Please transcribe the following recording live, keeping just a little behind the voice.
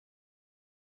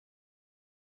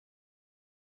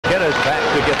is back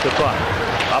to get the puck.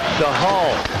 Up to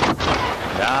Hull.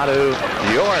 Now to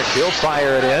York. He'll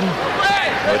fire it in.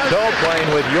 Matteau playing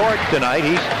with York tonight.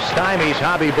 He stymies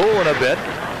Hobby Bullen a bit.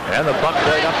 And the puck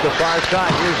played up the far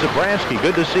side. Here's Zabransky.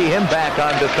 Good to see him back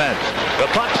on defense. The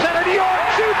puck centered to York.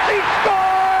 Shoots. He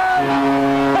scores!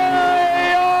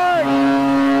 Harry York!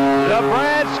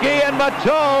 Zabransky and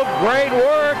Matteau. Great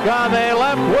work on the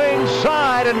left wing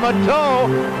side. And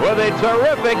Matteau with a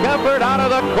terrific effort out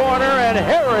of the corner. And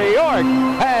Harry York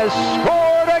has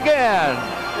scored again.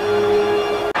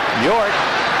 York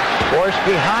forced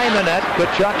behind the net.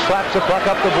 Tkachuk slaps the puck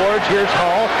up the boards. Here's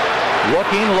Hull.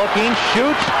 Looking,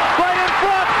 shoots. Right in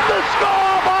front. The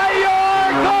score by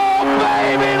York. Oh,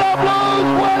 baby, the Blues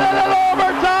win it in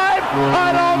overtime. I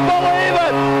don't believe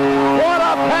it. What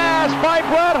a pass by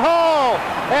Brett Hull.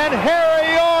 And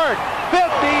Harry York,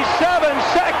 57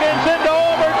 seconds into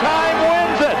overtime,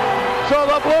 wins it. So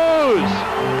the Blues,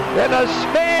 in a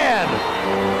span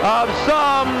of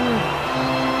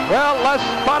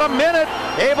about a minute,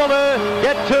 able to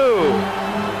get two.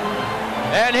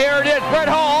 And here it is, Brett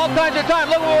Hull, all kinds of time,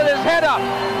 looking with his head up,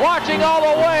 watching all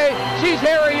the way, sees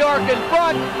Harry York in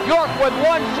front. York with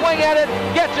one swing at it,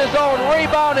 gets his own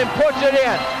rebound and puts it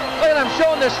in. Look at him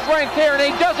showing the strength here, and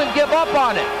he doesn't give up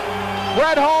on it.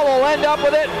 Brett Hull will end up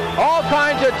with it all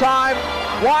kinds of time,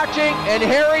 watching, and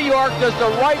Harry York does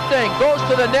the right thing, goes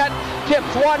to the net,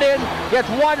 tips one in, gets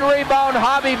one rebound.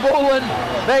 Hobby Bullen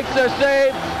makes the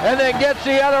save, and then gets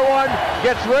the other one,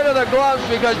 gets rid of the gloves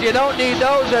because you don't need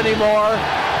those anymore.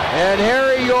 And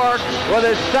Harry York, with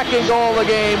his second goal of the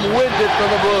game, wins it for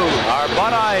the Blues. Our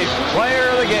Bud Ice player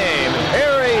of the game,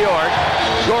 Harry York,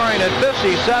 scoring at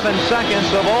 57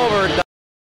 seconds of overtime.